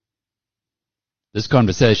This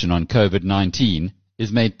conversation on COVID-19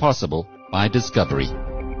 is made possible by Discovery.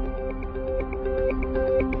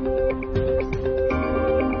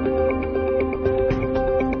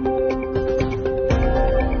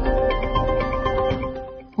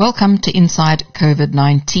 Welcome to Inside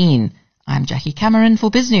COVID-19. I'm Jackie Cameron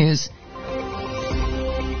for BizNews.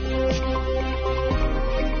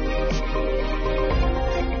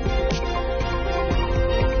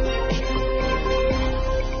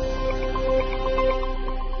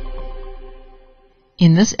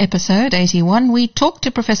 In this episode 81, we talk to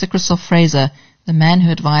Professor Christoph Fraser, the man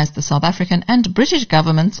who advised the South African and British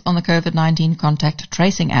governments on the COVID-19 contact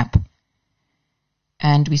tracing app.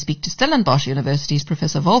 And we speak to Stellenbosch University's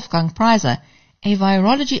Professor Wolfgang Preiser, a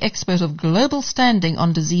virology expert of global standing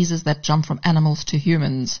on diseases that jump from animals to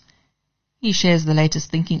humans. He shares the latest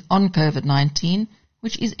thinking on COVID-19,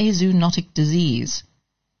 which is a zoonotic disease.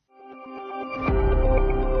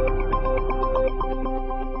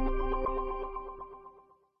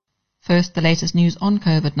 First, the latest news on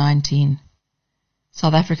COVID-19.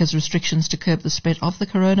 South Africa's restrictions to curb the spread of the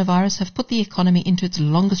coronavirus have put the economy into its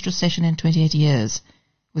longest recession in 28 years,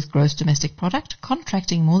 with gross domestic product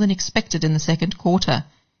contracting more than expected in the second quarter.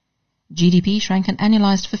 GDP shrank an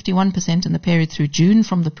annualized 51% in the period through June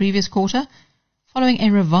from the previous quarter, following a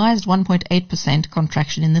revised 1.8%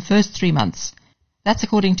 contraction in the first 3 months. That's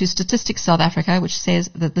according to Statistics South Africa, which says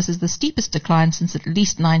that this is the steepest decline since at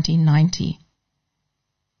least 1990.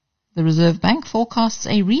 The Reserve Bank forecasts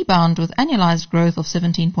a rebound with annualized growth of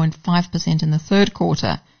 17.5% in the third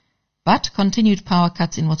quarter, but continued power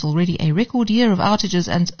cuts in what's already a record year of outages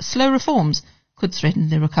and slow reforms could threaten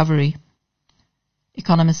the recovery.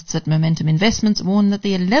 Economists at Momentum Investments warn that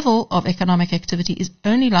the level of economic activity is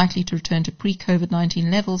only likely to return to pre-COVID-19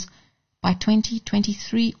 levels by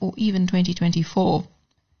 2023 or even 2024.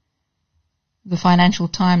 The Financial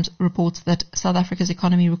Times reports that South Africa's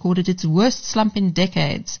economy recorded its worst slump in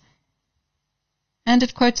decades, and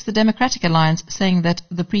it quotes the Democratic Alliance saying that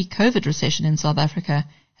the pre-COVID recession in South Africa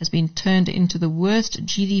has been turned into the worst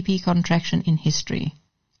GDP contraction in history.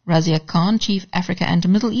 Razia Khan, Chief Africa and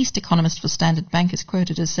Middle East economist for Standard Bank, is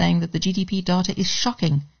quoted as saying that the GDP data is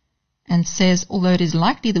shocking, and says although it is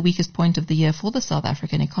likely the weakest point of the year for the South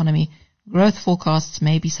African economy, growth forecasts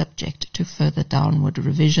may be subject to further downward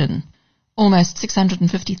revision. Almost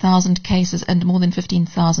 650,000 cases and more than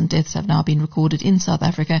 15,000 deaths have now been recorded in South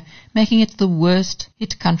Africa, making it the worst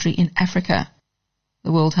hit country in Africa.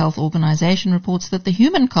 The World Health Organization reports that the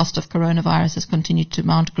human cost of coronavirus has continued to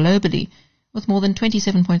mount globally, with more than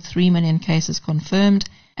 27.3 million cases confirmed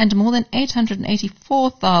and more than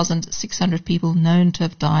 884,600 people known to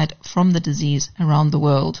have died from the disease around the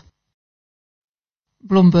world.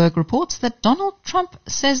 Bloomberg reports that Donald Trump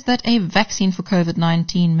says that a vaccine for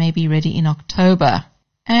COVID-19 may be ready in October.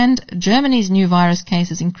 And Germany's new virus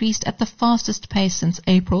cases increased at the fastest pace since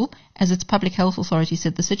April, as its public health authority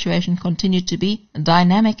said the situation continued to be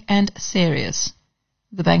dynamic and serious.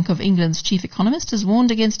 The Bank of England's chief economist has warned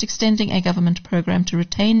against extending a government program to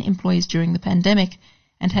retain employees during the pandemic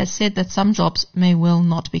and has said that some jobs may well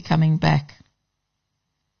not be coming back.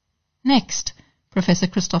 Next, Professor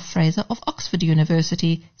Christoph Fraser of Oxford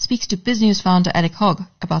University speaks to BizNews founder Alec Hogg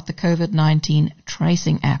about the COVID-19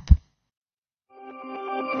 tracing app.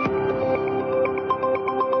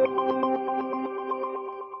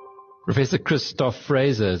 Professor Christoph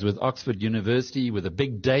Fraser is with Oxford University, with a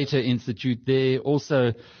big data institute there.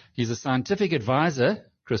 Also, he's a scientific advisor,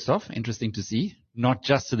 Christoph, interesting to see, not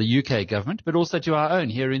just to the UK government, but also to our own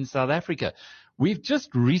here in South Africa. We've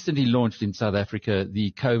just recently launched in South Africa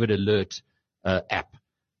the COVID Alert app,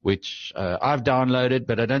 which I've downloaded,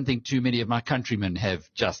 but I don't think too many of my countrymen have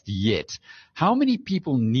just yet. How many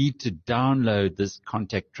people need to download this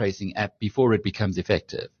contact tracing app before it becomes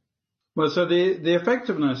effective? Well, so the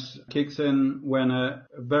effectiveness kicks in when a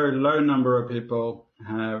very low number of people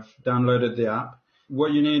have downloaded the app.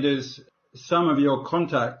 What you need is some of your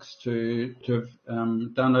contacts to have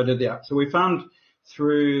downloaded the app. So we found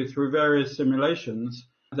through various simulations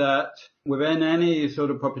that within any sort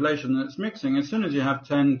of population that's mixing, as soon as you have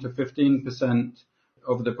 10 to 15%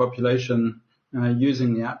 of the population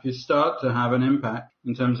using the app, you start to have an impact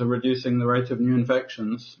in terms of reducing the rate of new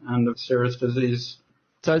infections and of serious disease.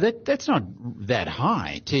 So that's not that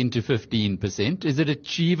high, 10 to 15%. Is it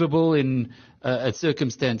achievable in a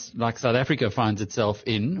circumstance like South Africa finds itself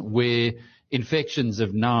in, where infections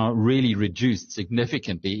have now really reduced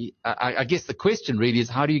significantly? I guess the question really is,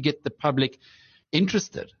 how do you get the public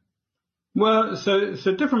interested? Well, so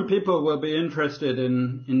different people will be interested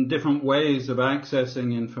in different ways of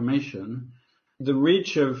accessing information. The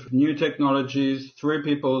reach of new technologies through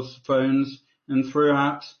people's phones and through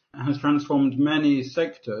apps has transformed many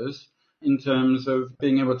sectors in terms of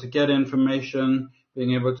being able to get information,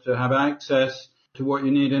 being able to have access to what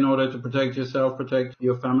you need in order to protect yourself, protect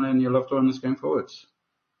your family and your loved ones going forwards.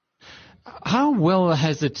 How well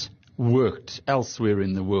has it worked elsewhere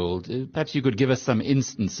in the world? Perhaps you could give us some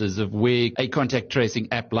instances of where a contact tracing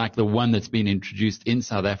app like the one that's been introduced in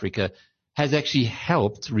South Africa has actually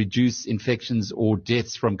helped reduce infections or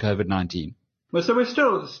deaths from COVID-19. Well, so we're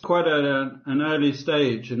still quite at an early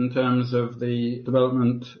stage in terms of the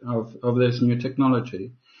development of this new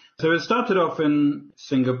technology. So it started off in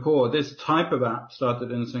Singapore. This type of app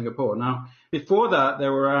started in Singapore. Now, before that,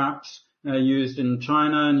 there were apps used in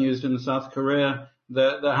China and used in South Korea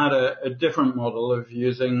that had a different model of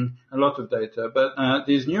using a lot of data. But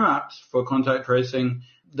these new apps for contact tracing,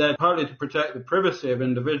 they're partly to protect the privacy of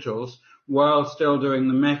individuals while still doing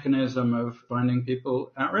the mechanism of finding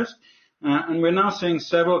people at risk. And we're now seeing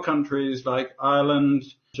several countries like Ireland,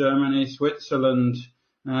 Germany, Switzerland,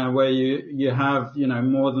 where you have,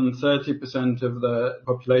 more than 30% of the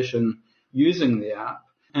population using the app.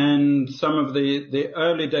 And some of the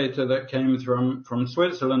early data that came from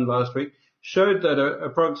Switzerland last week showed that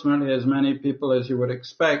approximately as many people as you would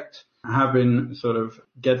expect have been sort of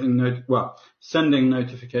sending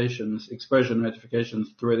notifications, exposure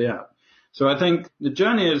notifications through the app. So I think the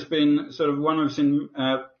journey has been sort of one we've seen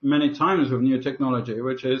many times with new technology,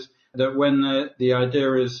 which is that when the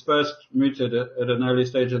idea is first mooted at an early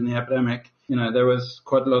stage in the epidemic, there was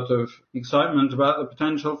quite a lot of excitement about the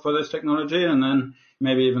potential for this technology, and then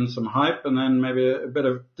maybe even some hype, and then maybe a bit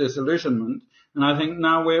of disillusionment. And I think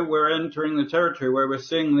now we're entering the territory where we're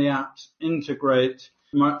seeing the apps integrate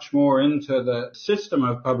much more into the system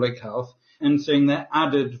of public health and seeing their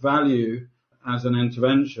added value as an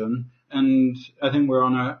intervention. And I think we're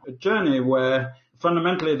on a journey where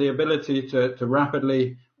fundamentally the ability to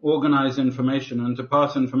rapidly organize information and to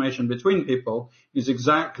pass information between people is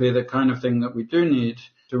exactly the kind of thing that we do need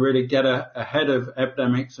to really get ahead of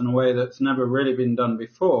epidemics in a way that's never really been done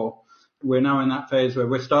before. We're now in that phase where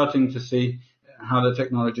we're starting to see how the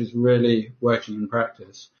technology is really working in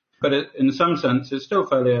practice. But in some sense, it's still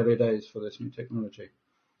fairly early days for this new technology.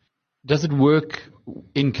 Does it work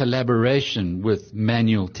in collaboration with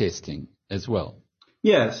manual testing as well?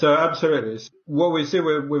 Yeah, so absolutely. What we see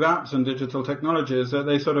with apps and digital technology is that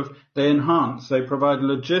they enhance, they provide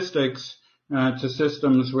logistics to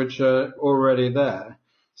systems which are already there.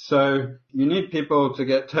 So you need people to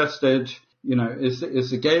get tested,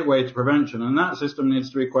 it's a gateway to prevention, and that system needs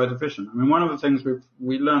to be quite efficient. I mean, one of the things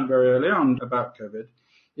we learned very early on about COVID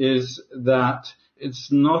is that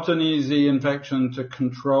it's not an easy infection to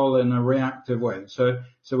control in a reactive way. So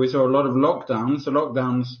we saw a lot of lockdowns. The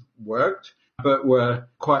lockdowns worked, but were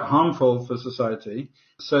quite harmful for society.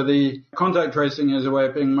 So the contact tracing is a way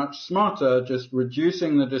of being much smarter, just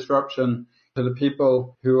reducing the disruption to the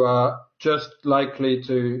people who are just likely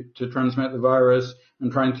to transmit the virus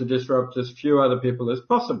and trying to disrupt as few other people as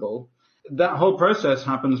possible. That whole process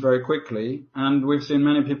happens very quickly, and we've seen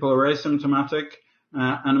many people who are asymptomatic,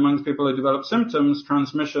 and amongst people who develop symptoms,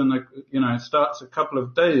 transmission, starts a couple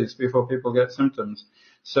of days before people get symptoms.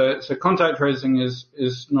 So contact tracing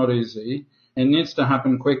is not easy. It needs to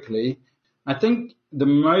happen quickly. I think the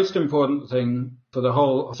most important thing for the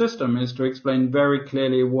whole system is to explain very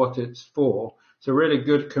clearly what it's for. So really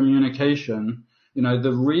good communication.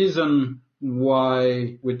 The reason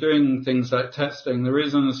why we're doing things like testing, the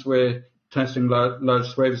reasons we're testing large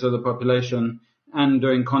swathes of the population and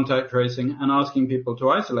doing contact tracing and asking people to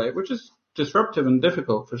isolate, which is disruptive and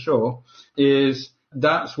difficult for sure,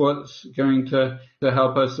 that's what's going to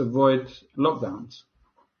help us avoid lockdowns.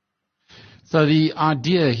 So the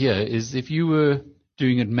idea here is if you were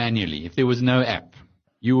doing it manually, if there was no app,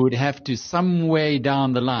 you would have to some way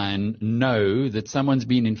down the line know that someone's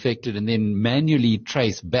been infected and then manually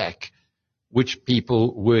trace back which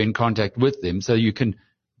people were in contact with them so you can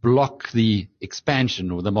block the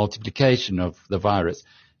expansion or the multiplication of the virus.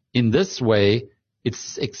 In this way, it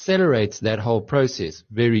accelerates that whole process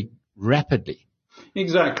very rapidly.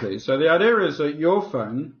 Exactly. So the idea is that your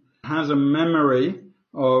phone has a memory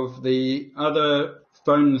of the other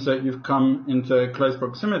phones that you've come into close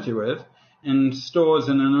proximity with and stores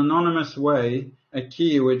in an anonymous way a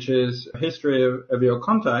key which is a history of your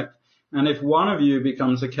contact. And if one of you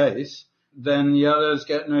becomes a case, then the others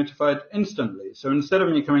get notified instantly. So instead of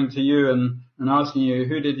me coming to you and asking you,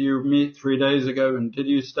 who did you meet 3 days ago and did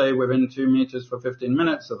you stay within 2 meters for 15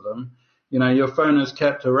 minutes of them, your phone has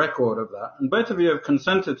kept a record of that. And both of you have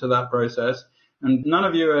consented to that process, and none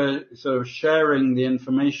of you are sort of sharing the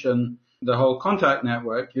information, the whole contact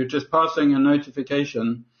network. You're just passing a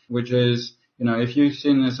notification, which is, if you've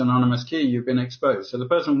seen this anonymous key, you've been exposed. So the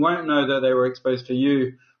person won't know that they were exposed to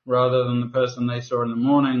you rather than the person they saw in the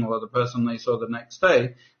morning or the person they saw the next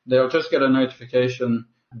day. They'll just get a notification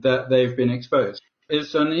that they've been exposed.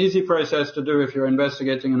 It's an easy process to do if you're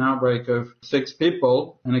investigating an outbreak of 6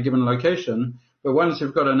 people in a given location. But once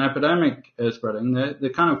you've got an epidemic spreading,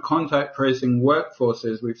 the kind of contact tracing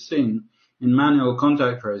workforces we've seen in manual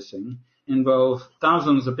contact tracing involve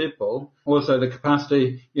thousands of people. Also the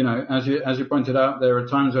capacity, as you pointed out, there are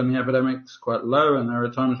times when the epidemic's quite low and there are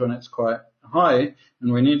times when it's quite high,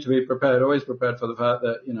 and we need to be prepared, always prepared for the fact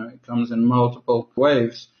that, it comes in multiple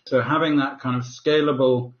waves. So having that kind of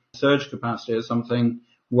scalable surge capacity is something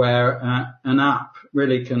where an app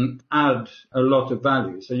really can add a lot of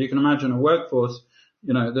value. So you can imagine a workforce,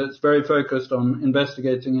 that's very focused on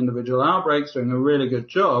investigating individual outbreaks, doing a really good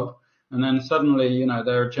job, and then suddenly,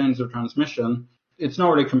 there are chains of transmission. It's not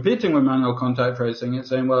really competing with manual contact tracing. It's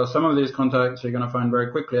saying, well, some of these contacts you're going to find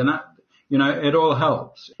very quickly, and that, it all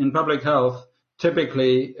helps. In public health,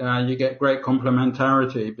 typically, you get great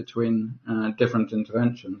complementarity between different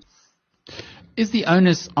interventions. Is the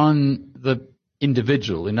onus on the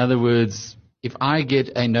individual? In other words, if I get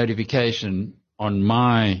a notification on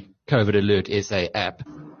my COVID Alert SA app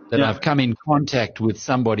that I've come in contact with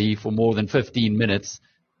somebody for more than 15 minutes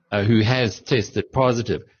who has tested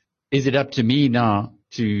positive, is it up to me now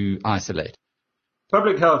to isolate?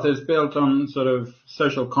 Public health is built on sort of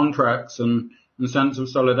social contracts and sense of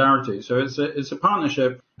solidarity. So it's a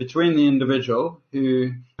partnership between the individual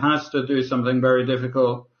who has to do something very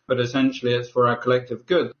difficult, but essentially it's for our collective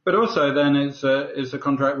good. But also then it's a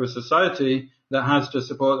contract with society that has to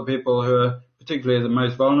support the people who are particularly the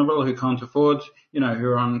most vulnerable, who can't afford, who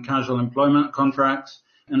are on casual employment contracts.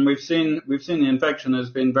 And we've seen the infection has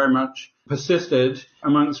been very much persisted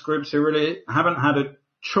amongst groups who really haven't had a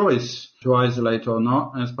choice to isolate or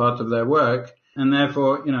not as part of their work. And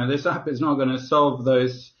therefore, this app is not going to solve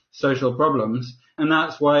those social problems. And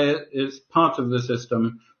that's why it's part of the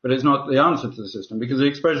system, but it's not the answer to the system, because the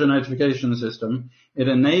exposure notification system, it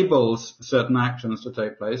enables certain actions to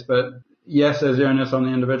take place. But yes, there's the onus on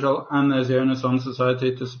the individual and there's the onus on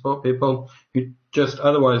society to support people who just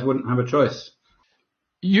otherwise wouldn't have a choice.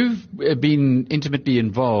 You've been intimately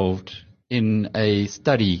involved in a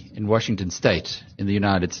study in Washington State in the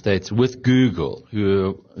United States with Google,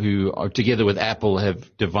 who are, together with Apple,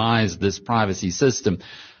 have devised this privacy system.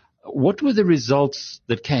 What were the results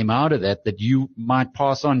that came out of that you might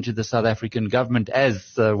pass on to the South African government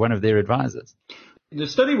as one of their advisors? The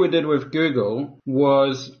study we did with Google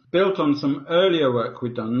was built on some earlier work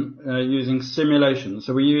we'd done using simulations.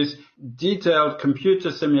 So we use detailed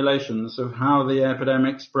computer simulations of how the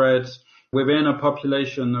epidemic spreads within a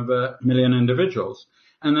population of 1 million individuals.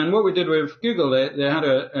 And then what we did with Google, they had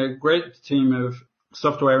a great team of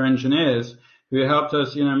software engineers who helped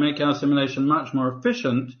us, make our simulation much more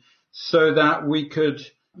efficient so that we could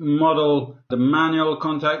model the manual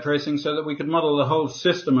contact tracing, so that we could model the whole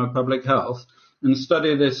system of public health and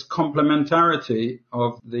study this complementarity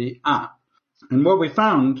of the app. And what we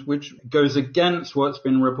found, which goes against what's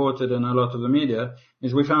been reported in a lot of the media,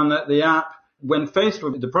 is we found that the app, when faced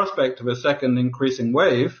with the prospect of a second increasing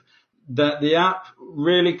wave, that the app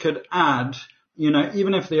really could add,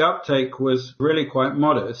 even if the uptake was really quite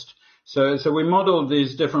modest. So we modeled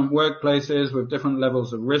these different workplaces with different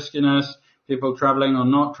levels of riskiness, people traveling or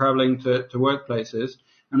not traveling to workplaces.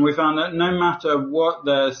 And we found that no matter what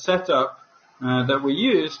the setup that we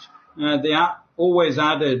used, the app always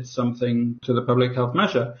added something to the public health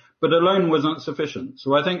measure, but alone wasn't sufficient.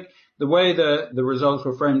 So I think the way the results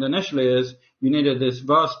were framed initially is you needed this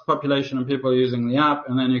vast population of people using the app,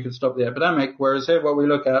 and then you could stop the epidemic, whereas here what we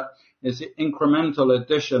look at is the incremental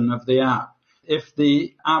addition of the app. If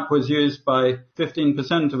the app was used by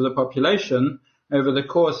 15% of the population over the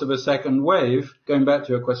course of a second wave, going back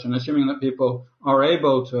to your question, assuming that people are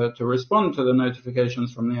able to respond to the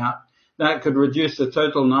notifications from the app, that could reduce the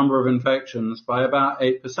total number of infections by about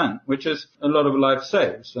 8%, which is a lot of lives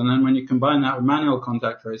saved. And then when you combine that with manual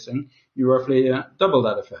contact tracing, you roughly double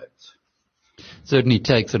that effect. Certainly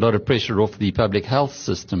takes a lot of pressure off the public health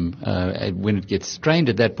system when it gets strained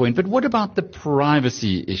at that point. But what about the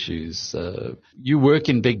privacy issues? You work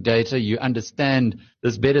in big data. You understand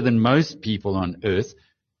this better than most people on Earth.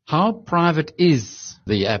 How private is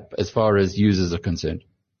the app as far as users are concerned?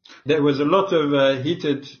 There was a lot of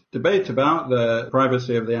heated debate about the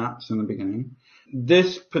privacy of the apps in the beginning.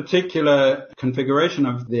 This particular configuration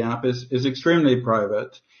of the app is extremely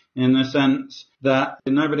private in the sense that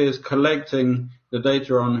nobody is collecting the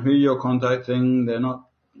data on who you're contacting. They're not,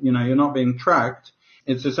 you're not being tracked.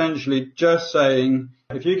 It's essentially just saying,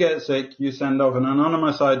 if you get sick, you send off an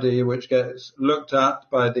anonymous ID which gets looked at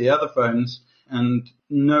by the other phones, and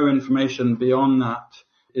no information beyond that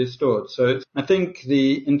is stored. So I think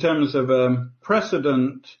in terms of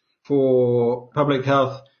precedent for public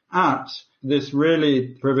health apps, this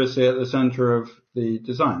really privacy at the center of the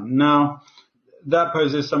design. Now, that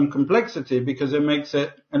poses some complexity because it makes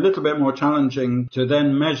it a little bit more challenging to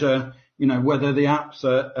then measure, whether the apps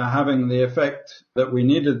are having the effect that we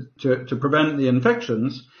needed to prevent the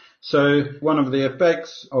infections. So one of the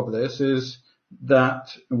effects of this is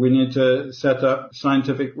that we need to set up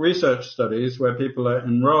scientific research studies where people are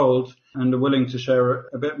enrolled and are willing to share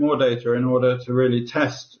a bit more data in order to really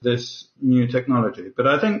test this new technology. But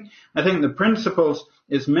I think the principles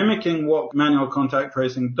is mimicking what manual contact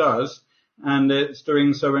tracing does, and it's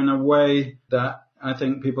doing so in a way that I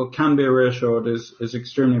think people can be reassured is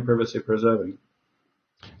extremely privacy preserving.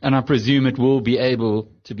 And I presume it will be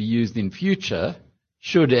able to be used in future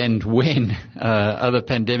should and when other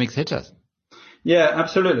pandemics hit us. Yeah,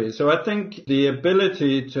 absolutely. So I think the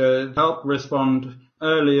ability to help respond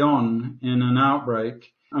early on in an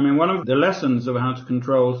outbreak, one of the lessons of how to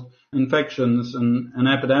control infections and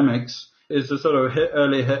epidemics is to sort of hit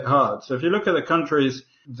early, hit hard. So if you look at the countries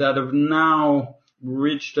that have now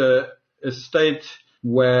reached a state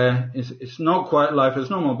where it's not quite life as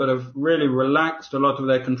normal, but have really relaxed a lot of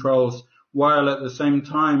their controls while at the same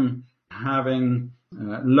time having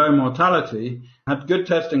low mortality, had good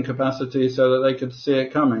testing capacity so that they could see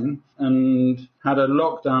it coming, and had a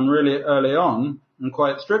lockdown really early on and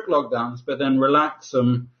quite strict lockdowns, but then relax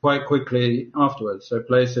them quite quickly afterwards. So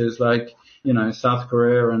places like, South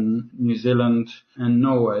Korea and New Zealand and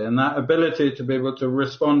Norway, and that ability to be able to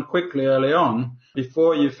respond quickly early on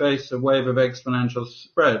before you face a wave of exponential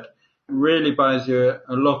spread really buys you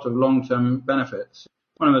a lot of long-term benefits.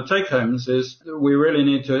 One of the take-homes is that we really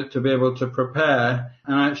need to be able to prepare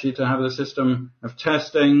and actually to have the system of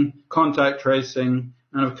testing, contact tracing,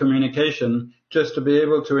 and of communication just to be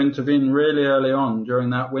able to intervene really early on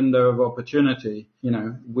during that window of opportunity.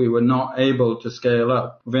 We were not able to scale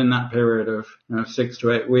up within that period of 6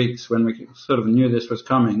 to 8 weeks when we sort of knew this was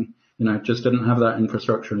coming, just didn't have that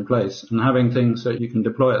infrastructure in place. And having things that you can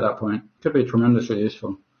deploy at that point could be tremendously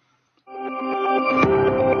useful.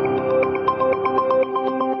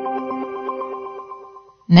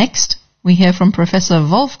 Next, we hear from Professor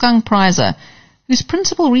Wolfgang Preiser, whose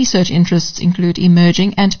principal research interests include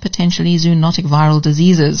emerging and potentially zoonotic viral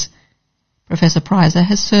diseases. Professor Preiser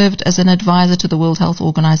has served as an advisor to the World Health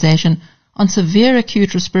Organization on severe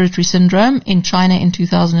acute respiratory syndrome in China in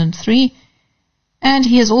 2003, and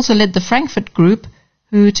he has also led the Frankfurt Group,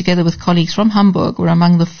 who, together with colleagues from Hamburg, were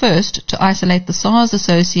among the first to isolate the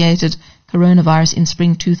SARS-associated coronavirus in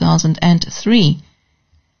spring 2003.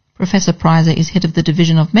 Professor Preiser is head of the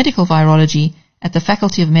Division of Medical Virology at the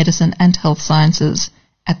Faculty of Medicine and Health Sciences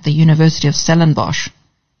at the University of Stellenbosch.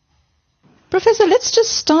 Professor, let's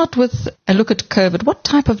just start with a look at COVID. What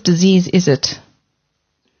type of disease is it?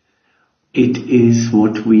 It is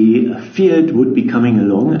what we feared would be coming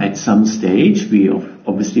along at some stage. We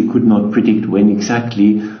obviously could not predict when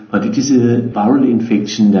exactly, but it is a viral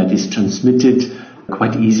infection that is transmitted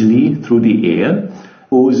quite easily through the air,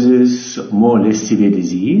 causes more or less severe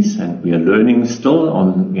disease, and we are learning still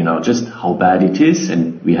on, just how bad it is,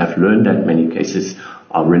 and we have learned that many cases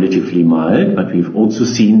are relatively mild, but we've also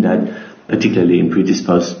seen that particularly in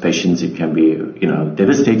predisposed patients it can be,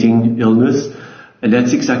 devastating illness, and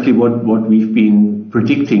that's exactly what we've been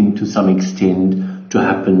predicting to some extent to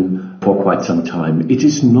happen for quite some time. It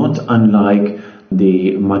is not unlike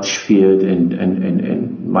the much feared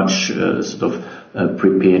and much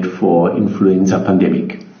prepared for influenza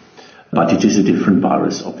pandemic. But it is a different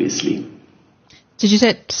virus, obviously. Did you say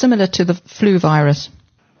it's similar to the flu virus?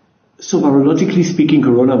 So virologically speaking,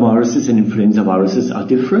 coronaviruses and influenza viruses are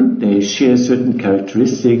different. They share certain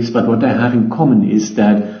characteristics, but what they have in common is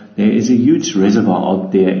that there is a huge reservoir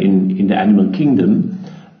out there in the animal kingdom,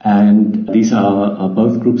 and these are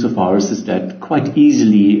both groups of viruses that quite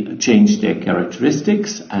easily change their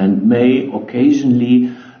characteristics and may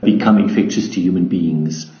occasionally become infectious to human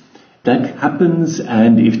beings. That happens,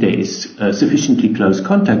 and if there is sufficiently close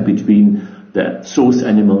contact between the source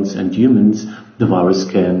animals and humans, the virus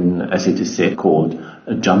can, as it is called,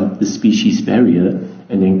 jump the species barrier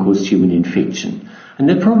and then cause human infection. And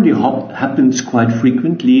that probably happens quite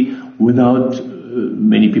frequently without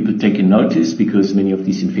many people taking notice, because many of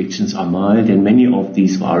these infections are mild and many of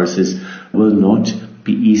these viruses will not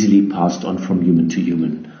be easily passed on from human to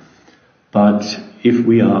human. But if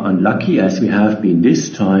we are unlucky, as we have been this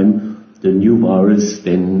time, the new virus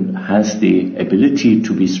then has the ability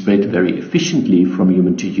to be spread very efficiently from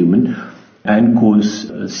human to human and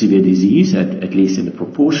cause severe disease, at least in the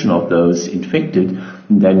proportion of those infected,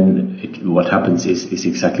 then what happens is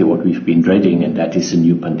exactly what we've been dreading, and that is a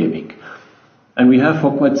new pandemic. And we have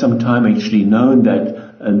for quite some time actually known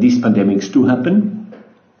that these pandemics do happen,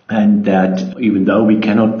 and that even though we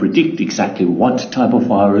cannot predict exactly what type of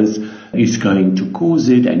virus is going to cause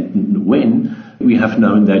it and when, we have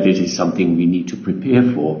known that it is something we need to prepare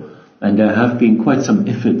for. And there have been quite some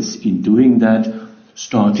efforts in doing that,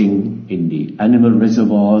 starting in the animal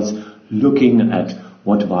reservoirs, looking at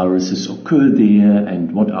what viruses occur there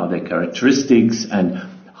and what are their characteristics and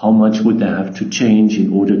how much would they have to change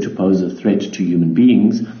in order to pose a threat to human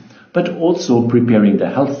beings, but also preparing the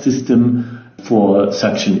health system for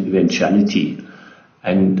such an eventuality.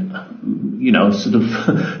 And, sort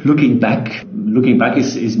of looking back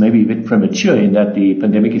is maybe a bit premature in that the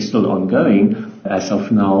pandemic is still ongoing as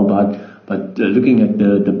of now, but looking at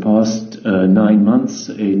the past 9 months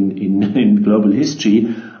in global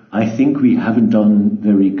history, I think we haven't done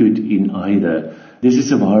very good in either. This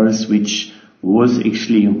is a virus which was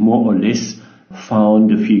actually more or less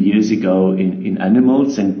found a few years ago in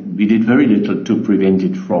animals, and we did very little to prevent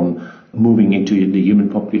it from moving into the human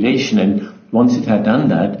population. And once it had done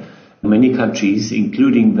that, many countries,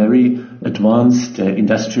 including very advanced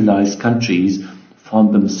industrialized countries,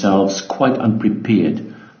 found themselves quite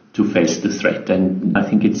unprepared to face the threat. And I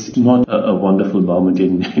think it's not a wonderful moment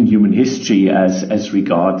in human history as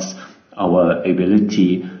regards our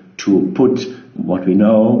ability to put what we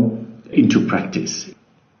know into practice.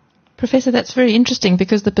 Professor, that's very interesting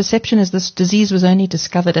because the perception is this disease was only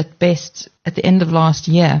discovered at best at the end of last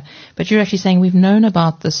year. But you're actually saying we've known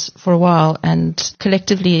about this for a while and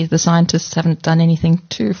collectively the scientists haven't done anything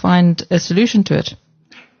to find a solution to it.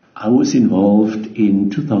 I was involved in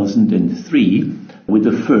 2003 with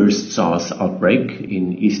the first SARS outbreak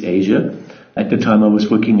in East Asia. At the time I was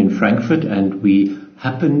working in Frankfurt, and we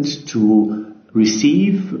happened to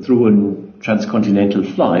receive through a transcontinental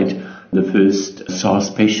flight the first SARS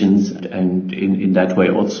patients, and in that way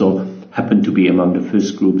also happened to be among the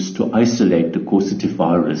first groups to isolate the causative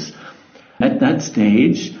virus. At that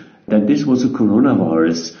stage, that this was a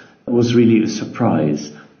coronavirus was really a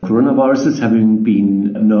surprise. Coronaviruses having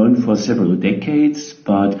been known for several decades,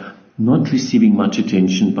 but not receiving much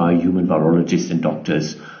attention by human virologists and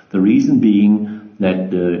doctors. The reason being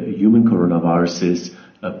that the human coronaviruses,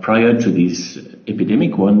 prior to these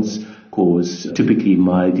epidemic ones, cause typically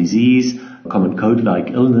mild disease, common cold-like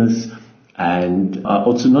illness, and are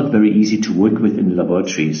also not very easy to work with in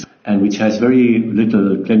laboratories, and which has very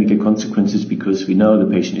little clinical consequences because we know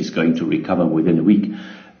the patient is going to recover within a week.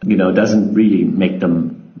 Doesn't really make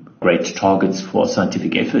them great targets for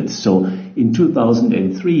scientific efforts. So in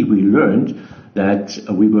 2003, we learned that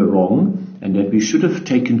we were wrong and that we should have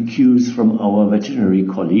taken cues from our veterinary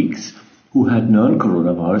colleagues who had known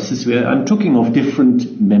coronaviruses. I'm talking of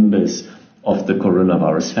different members of the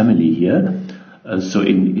coronavirus family here. So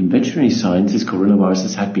in veterinary sciences,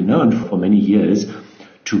 coronaviruses had been known for many years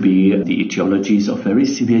to be the etiologies of very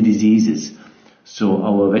severe diseases. So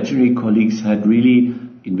our veterinary colleagues had really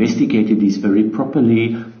investigated these very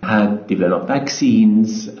properly, had developed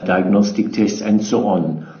vaccines, diagnostic tests, and so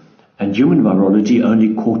on. And human virology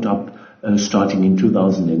only caught up starting in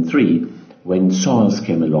 2003 when SARS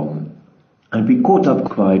came along. And we caught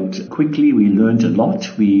up quite quickly. We learned a lot.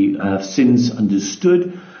 We have since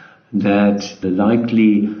understood that the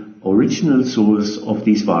likely original source of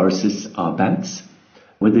these viruses are bats,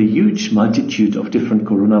 with a huge multitude of different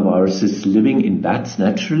coronaviruses living in bats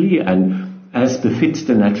naturally and as befits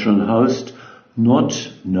the natural host, not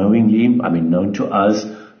knowingly, known to us,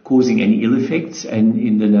 causing any ill effects and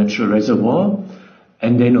in the natural reservoir.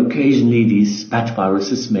 And then occasionally these bat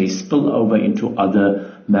viruses may spill over into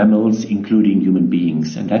other mammals, including human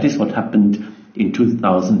beings. And that is what happened in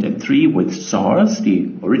 2003 with SARS,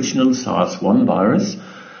 the original SARS-1 virus.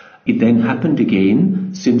 It then happened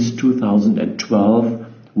again since 2012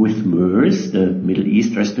 with MERS, the Middle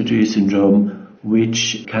East Respiratory Syndrome,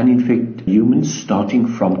 which can infect humans starting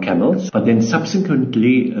from camels, but then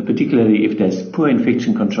subsequently, particularly if there's poor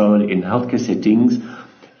infection control in healthcare settings,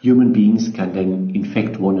 human beings can then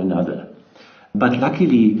infect one another. But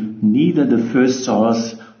luckily, neither the first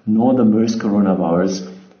SARS nor the MERS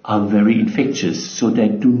coronavirus are very infectious, so they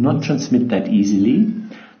do not transmit that easily.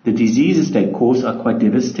 The diseases they cause are quite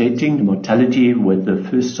devastating. The mortality with the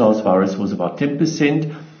first SARS virus was about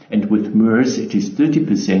 10%, and with MERS it is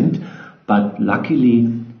 30%. But luckily,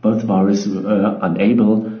 both viruses were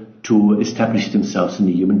unable to establish themselves in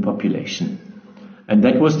the human population. And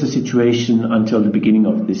that was the situation until the beginning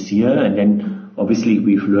of this year. And then obviously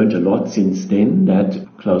we've learned a lot since then. That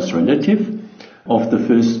close relative of the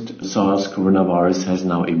first SARS coronavirus has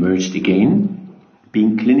now emerged again,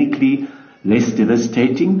 being clinically less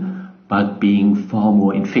devastating, but being far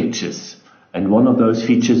more infectious. And one of those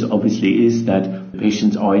features obviously is that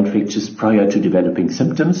patients are infectious prior to developing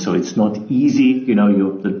symptoms. So it's not easy,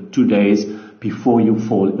 the 2 days before you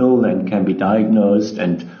fall ill and can be diagnosed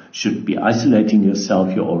and should be isolating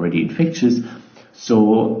yourself, you're already infectious.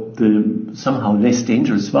 So the somehow less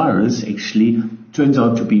dangerous virus actually turns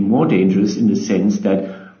out to be more dangerous in the sense that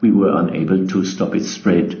we were unable to stop its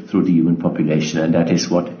spread through the human population. And that is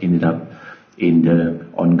what ended up in the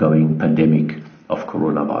ongoing pandemic of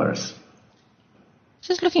coronavirus.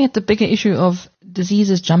 Just looking at the bigger issue of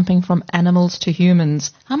diseases jumping from animals to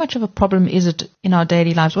humans, how much of a problem is it in our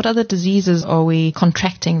daily lives? What other diseases are we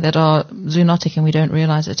contracting that are zoonotic and we don't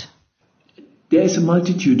realize it? There is a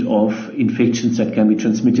multitude of infections that can be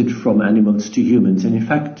transmitted from animals to humans. And in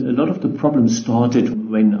fact, a lot of the problems started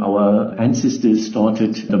when our ancestors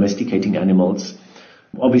started domesticating animals.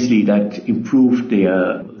 Obviously, that improved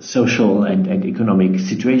their social and economic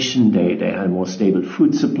situation. They had a more stable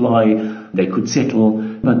food supply. They could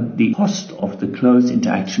settle. But the cost of the close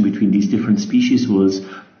interaction between these different species was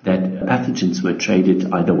that pathogens were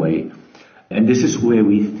traded either way. And this is where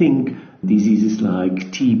we think diseases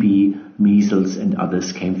like TB, measles, and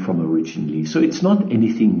others came from originally. So it's not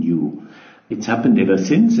anything new. It's happened ever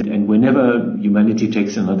since. And whenever humanity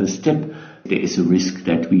takes another step, there is a risk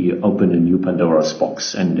that we open a new Pandora's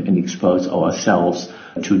box and expose ourselves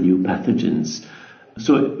to new pathogens.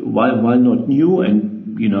 So while not new,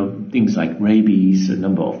 and things like rabies, a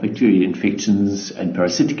number of bacterial infections and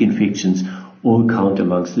parasitic infections all count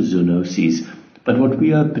amongst the zoonoses. But what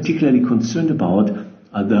we are particularly concerned about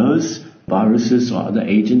are those viruses or other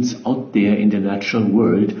agents out there in the natural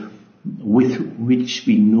world with which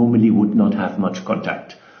we normally would not have much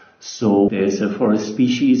contact. So there's a forest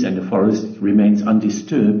species and the forest remains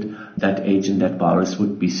undisturbed. That agent, that virus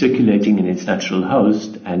would be circulating in its natural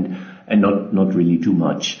host and not really do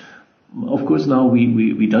much. Of course, now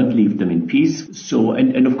we don't leave them in peace. So,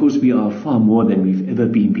 and of course, we are far more than we've ever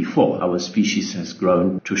been before. Our species has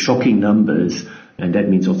grown to shocking numbers, and that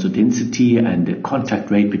means also density, and the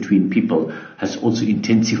contact rate between people has also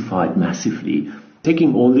intensified massively.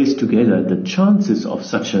 Taking all this together, the chances of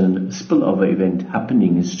such a spillover event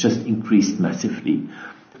happening is just increased massively.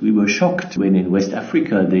 We were shocked when in West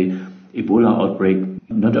Africa the Ebola outbreak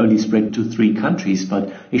not only spread to 3 countries, but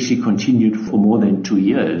actually continued for more than 2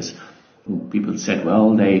 years. People said,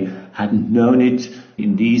 well, they hadn't known it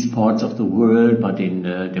in these parts of the world, but in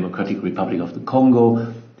the Democratic Republic of the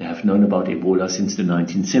Congo, they have known about Ebola since the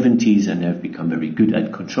 1970s and have become very good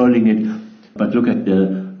at controlling it. But look at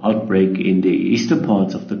the outbreak in the eastern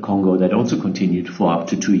parts of the Congo that also continued for up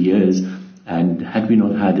to 2 years. And had we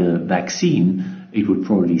not had a vaccine, it would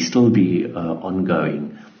probably still be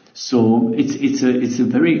ongoing. So it's a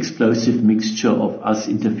very explosive mixture of us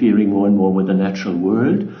interfering more and more with the natural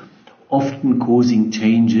world, often causing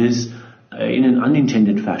changes in an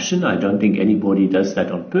unintended fashion. I don't think anybody does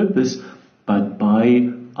that on purpose, but by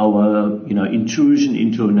our intrusion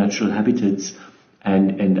into natural habitats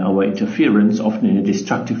and our interference, often in a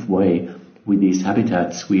destructive way, with these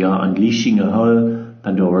habitats, we are unleashing a whole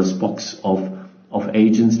Pandora's box of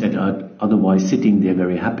agents that are otherwise sitting there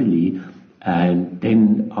very happily, and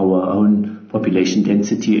then our own population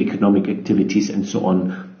density, economic activities, and so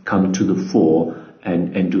on come to the fore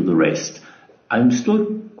and do the rest. I'm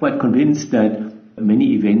still quite convinced that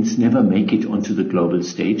many events never make it onto the global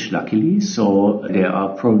stage, luckily. So there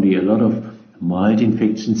are probably a lot of mild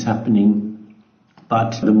infections happening.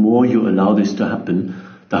 But the more you allow this to happen,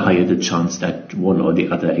 the higher the chance that one or the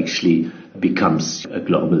other actually becomes a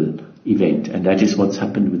global event. And that is what's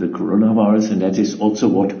happened with the coronavirus. And that is also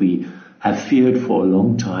what we have feared for a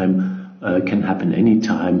long time can happen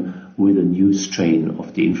anytime with a new strain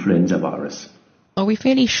of the influenza virus. Are we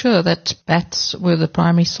fairly sure that bats were the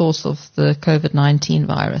primary source of the COVID-19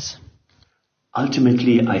 virus?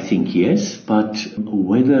 Ultimately, I think yes, but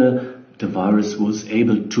whether the virus was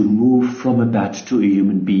able to move from a bat to a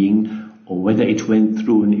human being or whether it went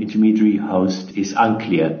through an intermediary host is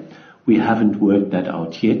unclear. We haven't worked that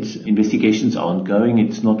out yet. Investigations are ongoing.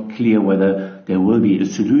 It's not clear whether there will be a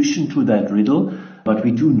solution to that riddle. But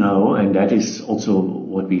we do know, and that is also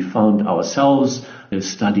what we found ourselves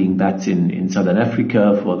studying bats in Southern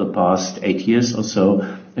Africa for the past 8 years or so,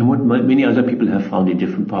 and what many other people have found in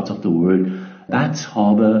different parts of the world. Bats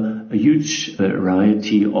harbor a huge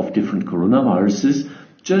variety of different coronaviruses,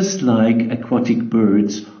 just like aquatic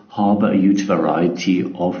birds harbor a huge variety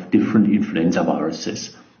of different influenza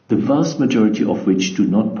viruses, the vast majority of which do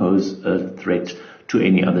not pose a threat to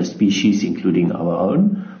any other species, including our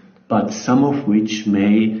own, but some of which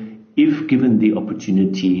may, if given the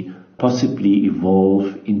opportunity, possibly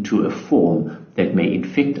evolve into a form that may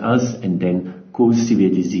infect us and then cause severe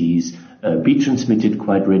disease, be transmitted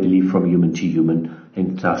quite readily from human to human,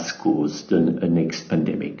 and thus cause the next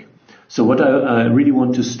pandemic. So what I really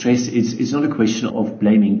want to stress is it's not a question of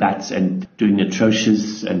blaming bats and doing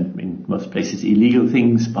atrocious and in most places illegal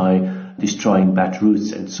things by destroying bat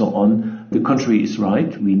roosts and so on. The contrary is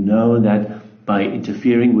right. We know that by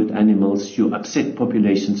interfering with animals, you upset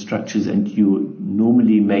population structures and you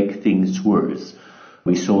normally make things worse.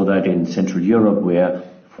 We saw that in Central Europe, where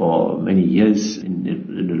for many years in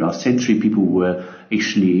the last century, people were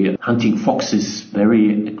actually hunting foxes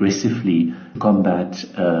very aggressively to combat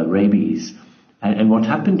rabies. And what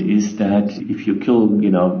happened is that if you kill,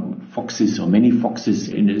 foxes or many foxes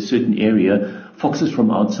in a certain area, foxes from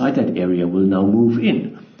outside that area will now move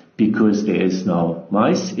in because there is now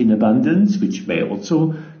mice in abundance, which may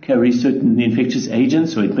also carry certain infectious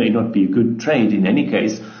agents, so it may not be a good trade in any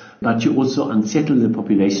case. But you also unsettle the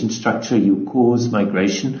population structure, you cause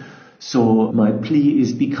migration. So my plea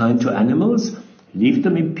is be kind to animals, leave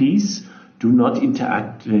them in peace, do not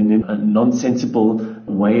interact in a nonsensible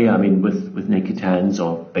way, with naked hands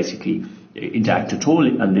or basically interact at all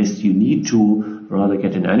unless you need to, rather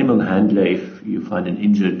get an animal handler if you find an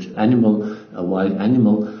injured animal, a wild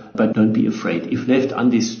animal, but don't be afraid. If left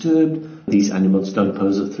undisturbed, these animals don't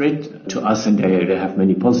pose a threat to us and they have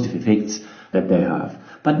many positive effects that they have.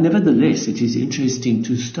 But nevertheless, it is interesting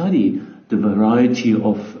to study the variety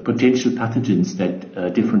of potential pathogens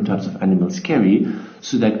that different types of animals carry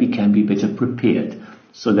so that we can be better prepared,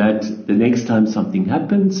 so that the next time something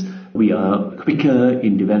happens, we are quicker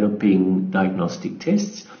in developing diagnostic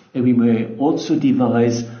tests, and we may also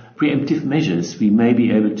devise preemptive measures. We may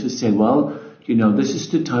be able to say, well, this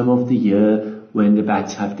is the time of the year when the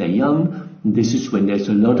bats have their young. This is when there's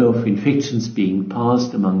a lot of infections being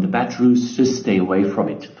passed among the bat roosts. Just stay away from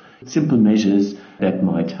it. Simple measures that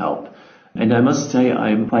might help. And I must say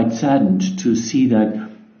I'm quite saddened to see that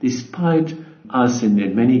despite us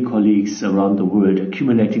and many colleagues around the world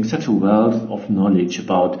accumulating such a wealth of knowledge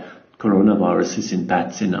about coronaviruses in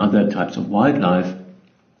bats and other types of wildlife,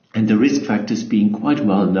 and the risk factors being quite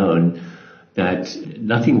well known, that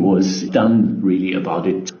nothing was done really about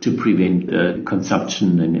it to prevent the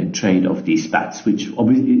consumption and trade of these bats, which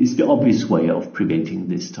is the obvious way of preventing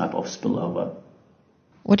this type of spillover.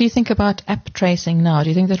 What do you think about app tracing now? Do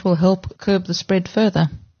you think that will help curb the spread further?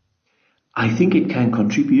 I think it can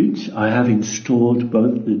contribute. I have installed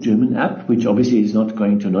both the German app, which obviously is not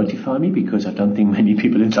going to notify me because I don't think many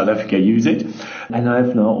people in South Africa use it. And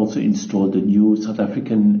I've now also installed the new South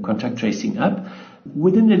African contact tracing app.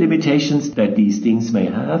 Within the limitations that these things may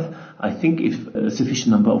have, I think if a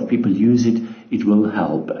sufficient number of people use it, it will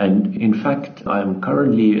help. And in fact, I'm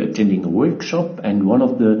currently attending a workshop and one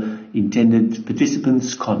of the intended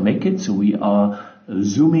participants can't make it. So we are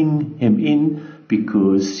Zooming him in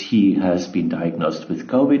because he has been diagnosed with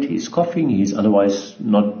COVID. He's coughing. He's otherwise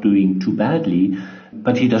not doing too badly,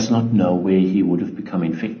 but he does not know where he would have become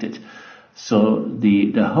infected. So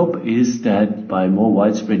the hope is that by more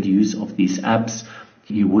widespread use of these apps,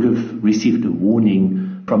 he would have received a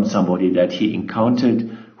warning from somebody that he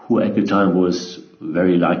encountered who at the time was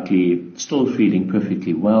very likely still feeling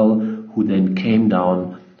perfectly well, who then came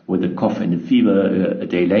down with a cough and a fever a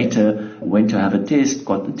day later, went to have a test,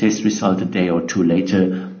 got the test result a day or two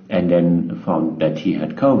later, and then found that he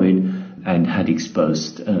had COVID and had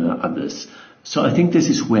exposed others. So I think this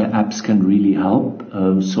is where apps can really help.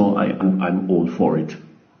 So I'm all for it.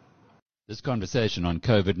 This conversation on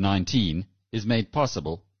COVID-19 is made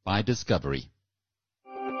possible by Discovery.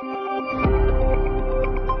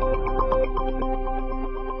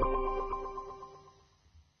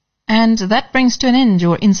 And that brings to an end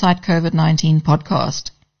your Inside COVID-19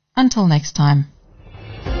 podcast. Until next time.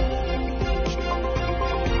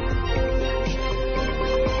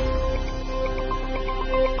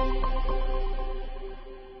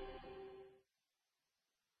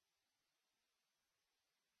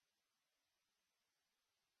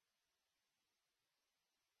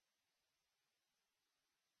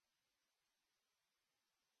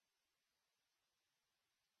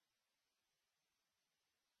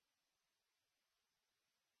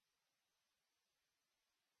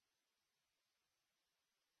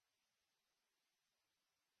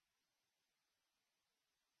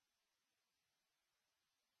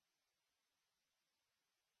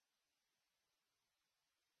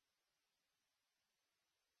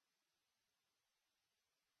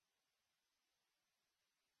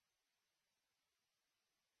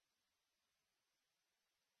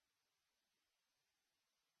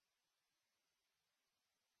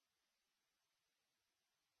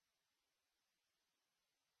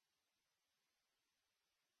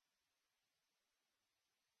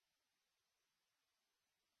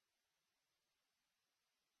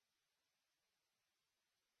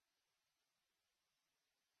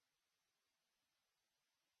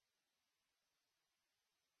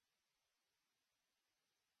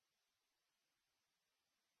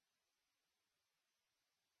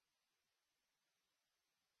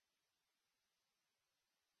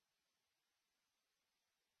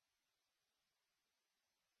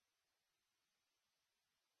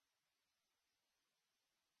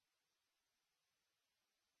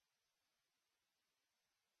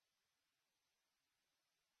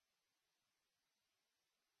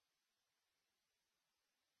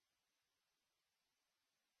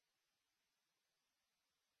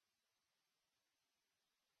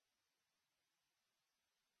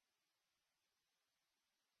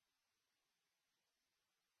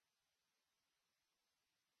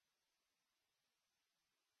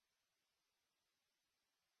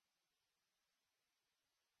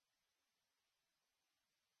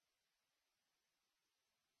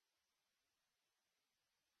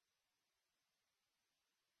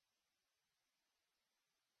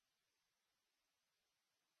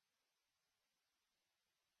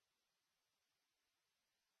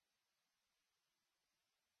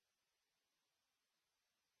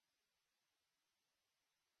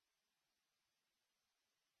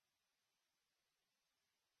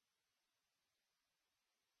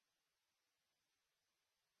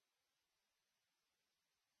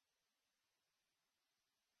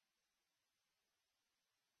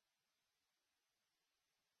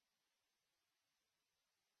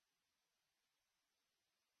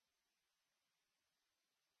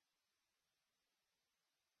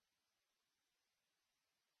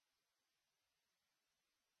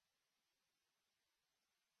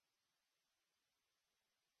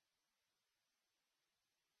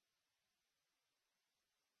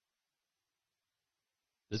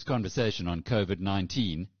 This conversation on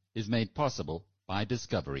COVID-19 is made possible by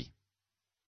Discovery.